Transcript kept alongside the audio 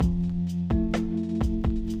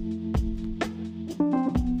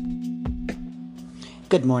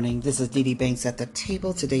Good morning. This is Dee Dee Banks at the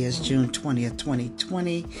table. Today is June 20th,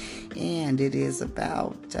 2020, and it is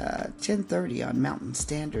about 10:30 on Mountain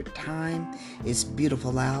Standard Time. It's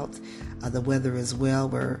beautiful out. The weather is well.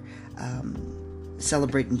 We're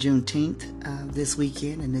celebrating Juneteenth this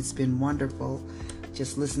weekend, and it's been wonderful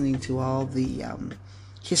just listening to all the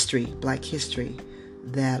Black history,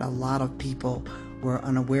 that a lot of people were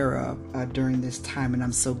unaware of during this time. And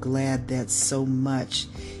I'm so glad that so much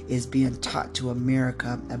is being taught to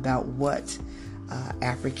America about what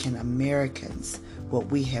African Americans, what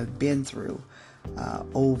we have been through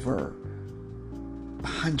over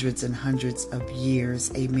hundreds and hundreds of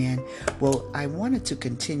years. Amen. Well, I wanted to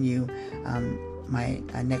continue my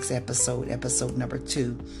next episode number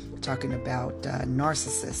 2, talking about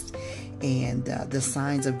narcissists and the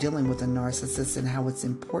signs of dealing with a narcissist, and how it's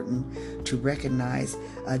important to recognize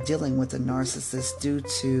dealing with a narcissist due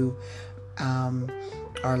to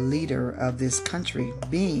our leader of this country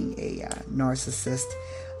being a narcissist.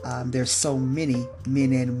 There's so many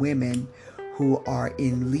men and women who are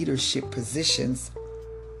in leadership positions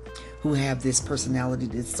who have this personality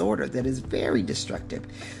disorder that is very destructive.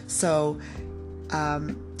 So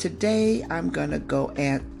today I'm going to go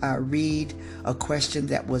and read a question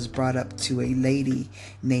that was brought up to a lady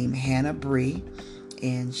named Hannah Bree,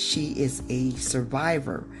 and she is a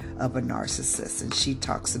survivor of a narcissist, and she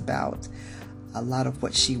talks about a lot of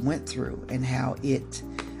what she went through and how it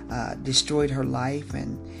destroyed her life,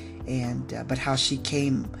 but how she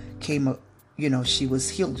came she was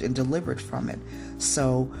healed and delivered from it.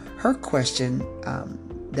 So her question,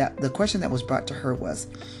 the question that was brought to her was,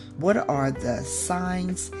 what are the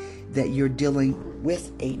signs that you're dealing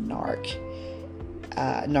with a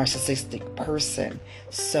narcissistic person?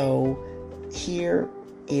 So here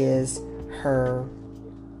is her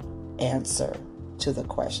answer to the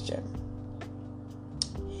question.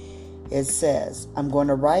 It says, I'm going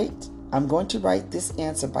to write this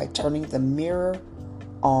answer by turning the mirror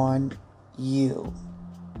on you.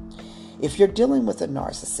 If you're dealing with a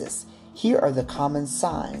narcissist, here are the common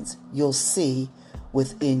signs you'll see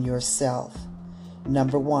within yourself.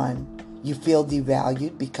 Number 1, you feel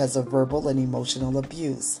devalued because of verbal and emotional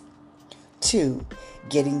abuse. 2,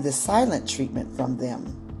 getting the silent treatment from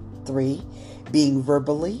them. 3, being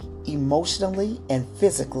verbally, emotionally, and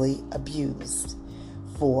physically abused.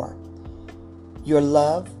 4, your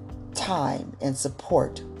love, time, and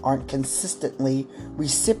support aren't consistently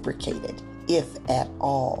reciprocated, if at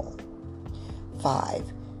all.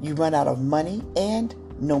 5, you run out of money, and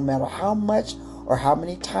no matter how much or how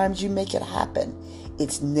many times you make it happen,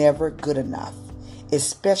 it's never good enough,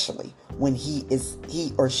 especially when he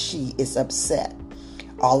or she is upset.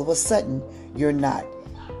 All of a sudden, you're not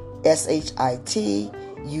SHIT,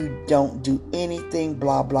 you don't do anything,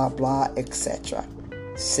 blah, blah, blah, etc.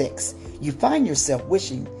 6, you find yourself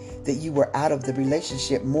wishing that you were out of the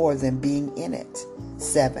relationship more than being in it.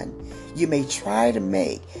 7, they may try to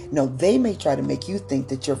make you think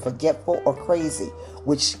that you're forgetful or crazy,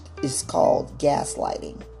 which is called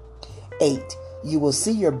gaslighting. 8, you will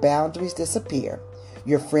see your boundaries disappear,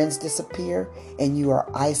 your friends disappear, and you are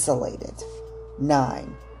isolated.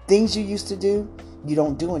 9, things you used to do, you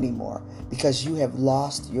don't do anymore because you have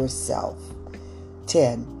lost yourself.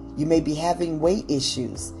 10, you may be having weight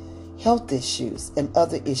issues, health issues, and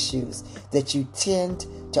other issues that you tend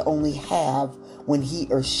to only have when he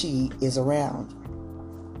or she is around.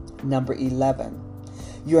 Number 11,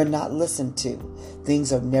 you are not listened to.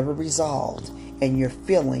 Things are never resolved, and your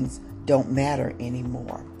feelings don't matter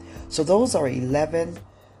anymore. So those are 11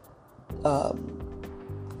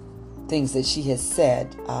 things that she has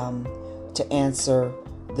said to answer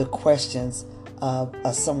the questions of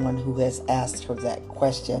someone who has asked her that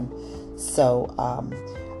question. So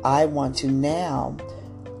I want to now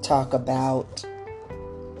talk about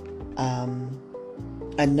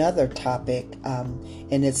another topic,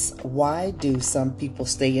 and it's, why do some people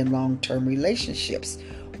stay in long-term relationships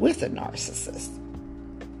with a narcissist?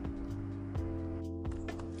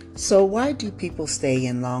 So why do people stay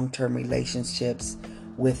in long-term relationships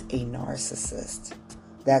with a narcissist?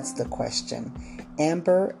 That's the question.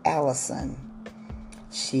 Amber Allison,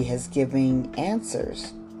 she has given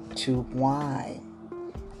answers to why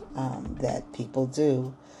that people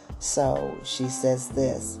do. So she says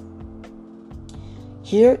this: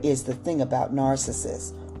 here is the thing about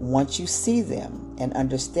narcissists. Once you see them and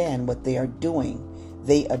understand what they are doing,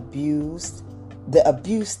 the abuse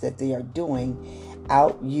that they are doing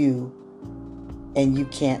out you, and you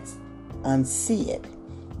can't unsee it.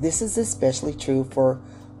 This is especially true for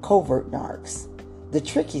covert narcs. The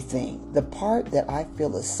tricky thing, the part that I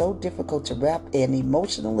feel is so difficult to wrap an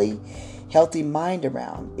emotionally healthy mind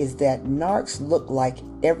around, is that narcs look like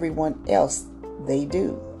everyone else they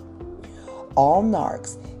do. All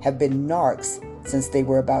narcs have been narcs since they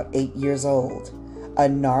were about 8 years old. A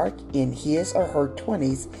narc in his or her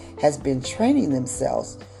 20s has been training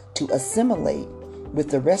themselves to assimilate with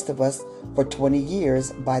the rest of us for 20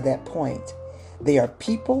 years by that point. They are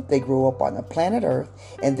people, they grow up on the planet Earth,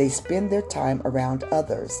 and they spend their time around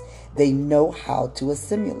others. They know how to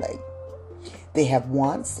assimilate. They have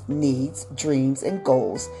wants, needs, dreams, and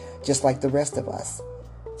goals, just like the rest of us.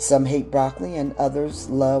 Some hate broccoli and others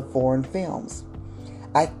love foreign films.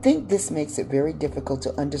 I think this makes it very difficult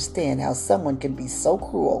to understand how someone can be so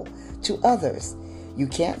cruel to others. You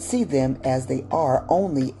can't see them as they are,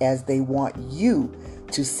 only as they want you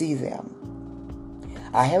to see them.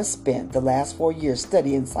 I have spent the last 4 years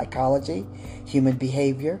studying psychology, human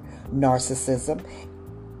behavior, narcissism,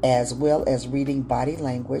 as well as reading body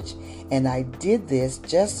language, and I did this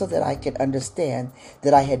just so that I could understand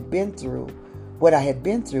that I had been through what I had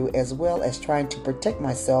been through, as well as trying to protect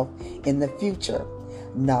myself in the future.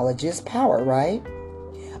 Knowledge is power, right?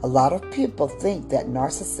 A lot of people think that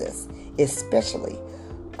narcissists, especially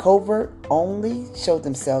covert, only show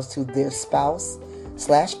themselves to their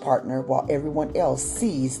spouse/partner while everyone else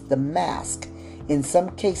sees the mask. In some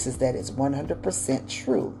cases, that is 100%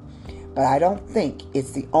 true, but I don't think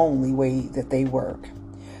it's the only way that they work.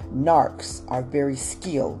 Narcs are very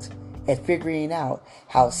skilled at figuring out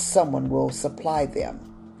how someone will supply them.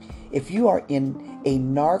 If you are in a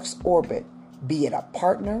narc's orbit, be it a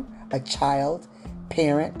partner, a child,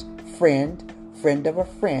 parent, friend of a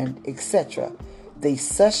friend, etc., they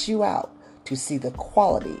suss you out to see the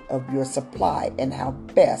quality of your supply and how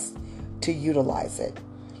best to utilize it.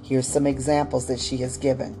 Here's some examples that she has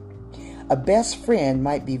given. A best friend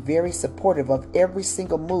might be very supportive of every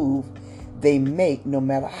single move they make, no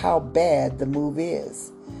matter how bad the move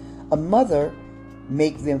is. A mother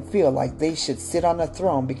makes them feel like they should sit on a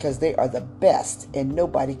throne because they are the best and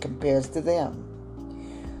nobody compares to them.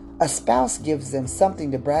 A spouse gives them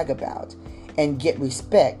something to brag about and get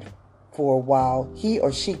respect for while he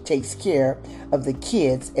or she takes care of the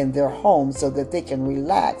kids in their home so that they can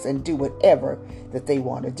relax and do whatever that they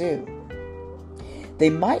want to do. They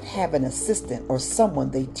might have an assistant or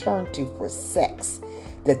someone they turn to for sex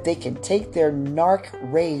that they can take their narc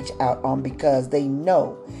rage out on because they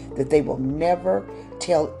know that they will never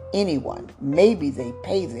tell anyone. Maybe they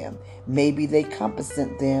pay them, maybe they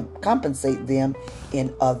compensate them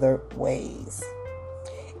in other ways.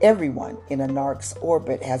 Everyone in a narc's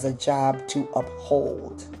orbit has a job to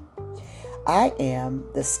uphold. I am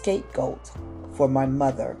the scapegoat for my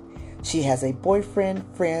mother. She has a boyfriend,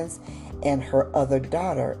 friends, and her other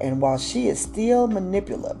daughter, and while she is still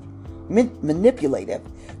manipulative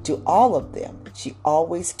to all of them, she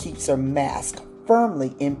always keeps her mask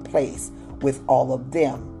firmly in place with all of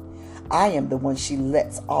them. I am the one she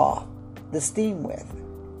lets off the steam with.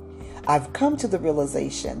 I've come to the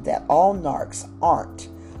realization that all narcs aren't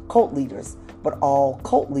cult leaders, but all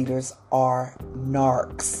cult leaders are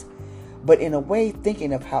narcs. But in a way,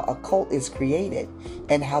 thinking of how a cult is created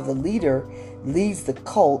and how the leader leads the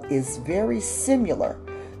cult is very similar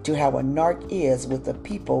to how a narc is with the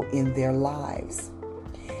people in their lives.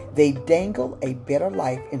 They dangle a better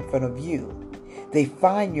life in front of you. They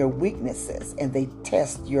find your weaknesses and they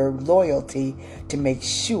test your loyalty to make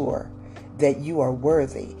sure that you are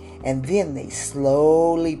worthy. And then they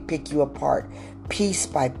slowly pick you apart piece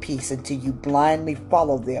by piece until you blindly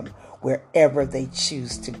follow them wherever they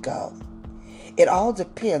choose to go. It all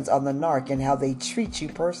depends on the narc and how they treat you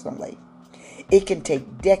personally. It can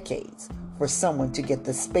take decades for someone to get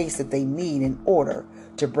the space that they need in order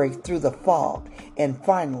to break through the fog and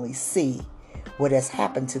finally see what has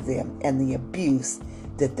happened to them and the abuse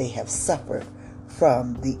that they have suffered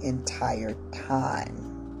from the entire time.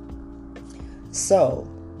 So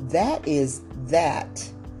that is that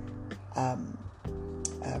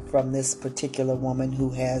from this particular woman who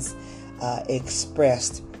has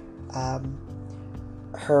expressed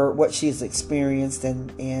what she's experienced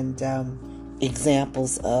and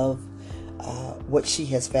examples of what she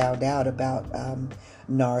has found out about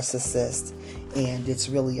narcissists. And it's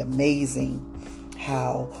really amazing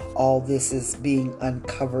how all this is being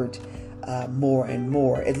uncovered more and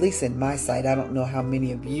more, at least in my site. I don't know how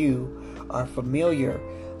many of you are familiar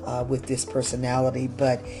with this personality,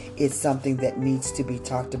 but it's something that needs to be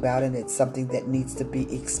talked about and it's something that needs to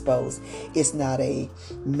be exposed. It's not a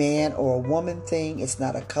man or a woman thing. It's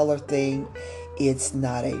not a color thing. It's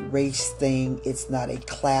not a race thing. It's not a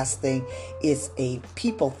class thing. It's a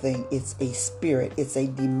people thing. It's a spirit. It's a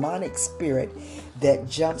demonic spirit that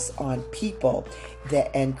jumps on people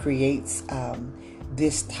and creates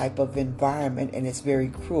this type of environment, and it's very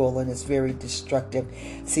cruel and it's very destructive.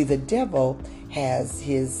 See, the devil has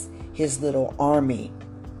his little army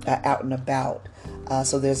out and about.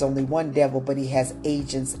 So there's only one devil, but he has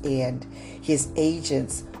agents, and his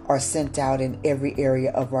agents are sent out in every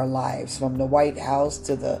area of our lives, from the White House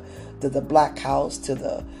to the Black House to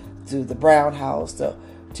the Brown House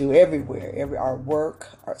to everywhere, our work,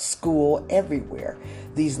 our school, everywhere.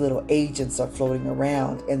 These little agents are floating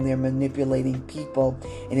around, and they're manipulating people,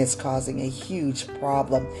 and it's causing a huge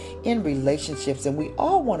problem in relationships. And we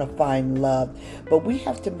all want to find love, but we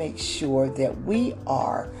have to make sure that we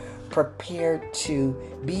are prepared to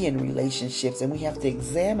be in relationships, and we have to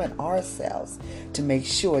examine ourselves to make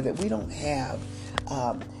sure that we don't have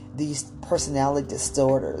these personality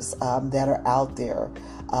disorders that are out there,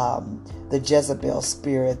 the Jezebel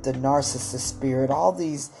spirit, the narcissist spirit, all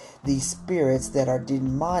these spirits that are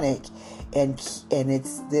demonic, and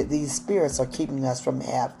these spirits are keeping us from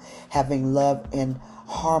having love and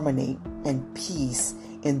harmony and peace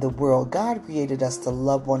in the world. God created us to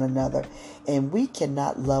love one another, and we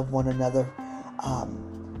cannot love one another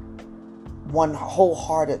one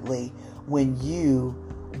wholeheartedly when you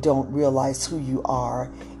don't realize who you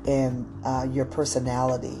are and your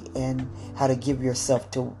personality and how to give yourself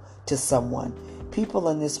to someone. People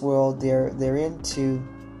in this world, they're into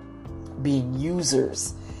being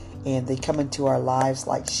users, and they come into our lives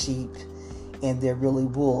like sheep, and they're really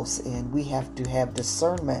wolves, and we have to have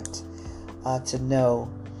discernment to know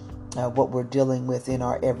what we're dealing with in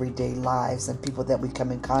our everyday lives, and people that we come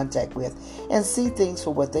in contact with, and see things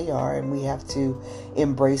for what they are, and we have to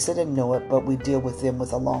embrace it and know it, but we deal with them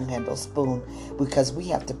with a long-handled spoon, because we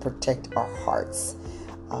have to protect our hearts,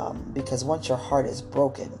 because once your heart is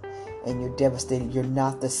broken and you're devastated, you're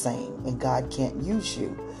not the same, and God can't use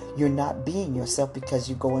you. You're not being yourself, because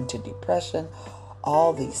you go into depression,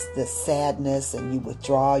 all the sadness, and you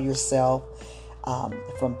withdraw yourself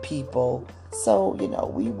from people. So,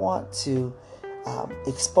 we want to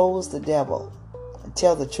expose the devil and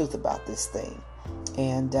tell the truth about this thing.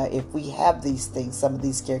 And if we have these things, some of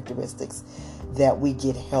these characteristics, that we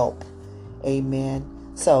get help. Amen.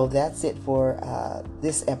 So that's it for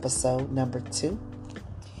this episode, number 2.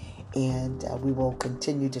 And we will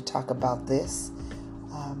continue to talk about this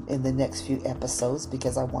in the next few episodes,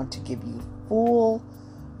 because I want to give you full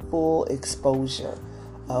exposure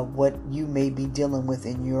of what you may be dealing with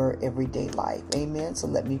in your everyday life. Amen. So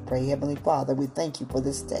let me pray. Heavenly Father, we thank you for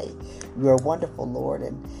this day. You are wonderful, Lord,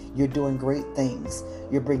 and you're doing great things.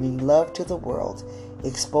 You're bringing love to the world,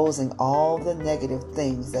 exposing all the negative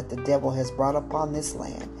things that the devil has brought upon this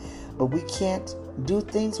land. But we can't do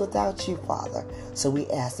things without you, Father. So we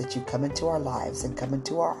ask that you come into our lives and come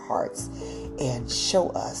into our hearts and show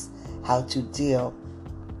us how to deal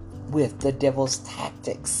with the devil's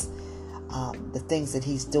tactics, the things that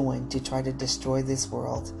he's doing to try to destroy this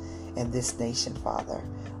world and this nation, Father.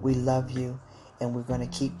 We love you, and we're going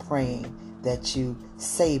to keep praying that you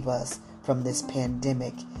save us from this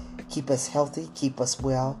pandemic. Keep us healthy, keep us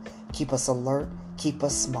well, keep us alert, keep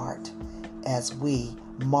us smart as we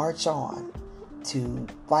march on to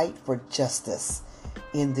fight for justice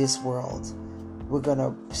in this world. We're going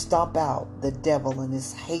to stomp out the devil and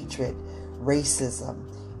his hatred, racism,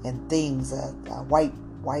 and things, white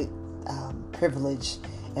privilege.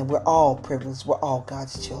 And we're all privileged. We're all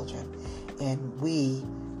God's children. And we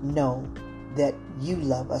know that you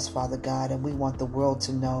love us, Father God, and we want the world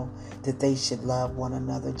to know that they should love one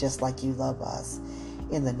another just like you love us.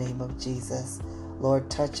 In the name of Jesus, Lord,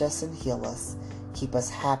 touch us and heal us. Keep us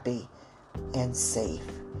happy and safe.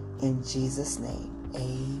 In Jesus' name,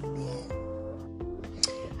 amen.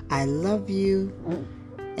 I love you.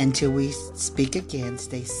 Until we speak again,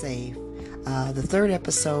 stay safe. The third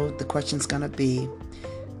episode, the question is going to be,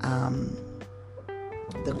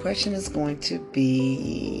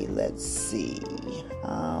 let's see,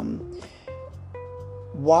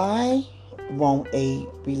 why won't a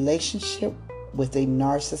relationship with a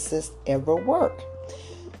narcissist ever work?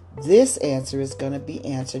 This answer is going to be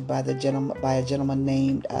answered by a gentleman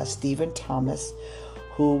named Stephen Thomas,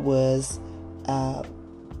 who was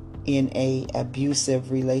in a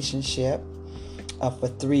abusive relationship for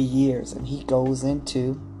 3 years, and he goes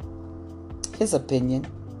into his opinion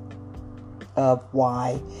of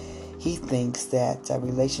why he thinks that a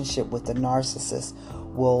relationship with a narcissist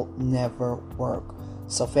will never work.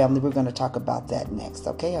 So, family, we're going to talk about that next,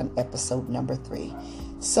 okay, on episode number 3.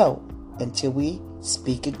 So, until we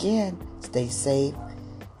speak again, stay safe,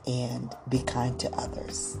 and be kind to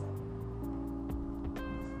others.